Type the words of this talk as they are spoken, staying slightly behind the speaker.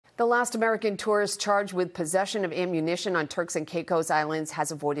The last American tourist charged with possession of ammunition on Turks and Caicos Islands has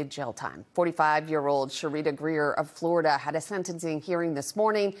avoided jail time. 45-year-old Sharitta Grier of Florida had a sentencing hearing this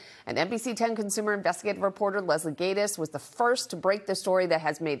morning, and NBC 10 consumer investigative reporter Leslie Gatiss was the first to break the story that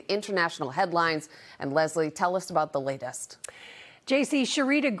has made international headlines. And Leslie, tell us about the latest. JC,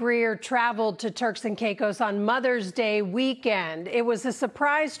 Sharitta Grier traveled to Turks and Caicos on Mother's Day weekend. It was a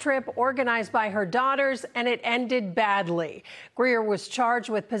surprise trip organized by her daughters, and it ended badly. Grier was charged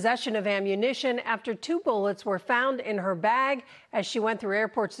with possession of ammunition after 2 bullets were found in her bag as she went through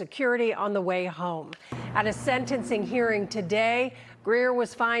airport security on the way home. At a sentencing hearing today, Grier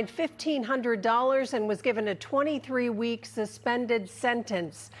was fined $1,500 and was given a 23-week suspended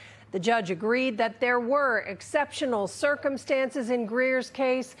sentence. The judge agreed that there were exceptional circumstances in Grier's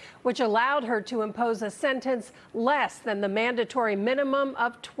case, which allowed her to impose a sentence less than the mandatory minimum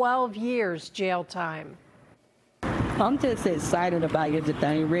of 12 years jail time. I'm just excited about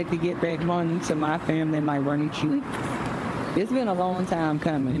everything, ready to get back home to my family and my grandchildren. It's been a long time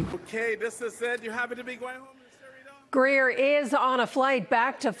coming. Okay, this is it. You happy to be going home? Grier is on a flight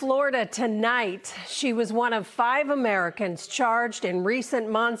back to Florida tonight. She was one of 5 Americans charged in recent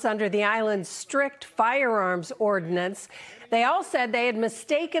months under the island's strict firearms ordinance. They all said they had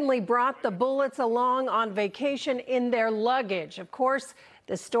mistakenly brought the bullets along on vacation in their luggage. Of course,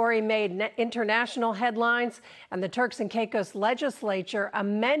 the story made international headlines, and the Turks and Caicos legislature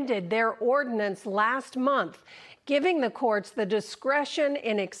amended their ordinance last month, giving the courts the discretion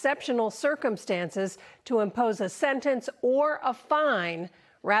in exceptional circumstances to impose a sentence or a fine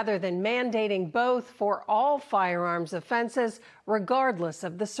rather than mandating both for all firearms offenses, regardless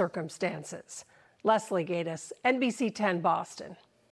of the circumstances. Leslie Gatiss, NBC 10 Boston.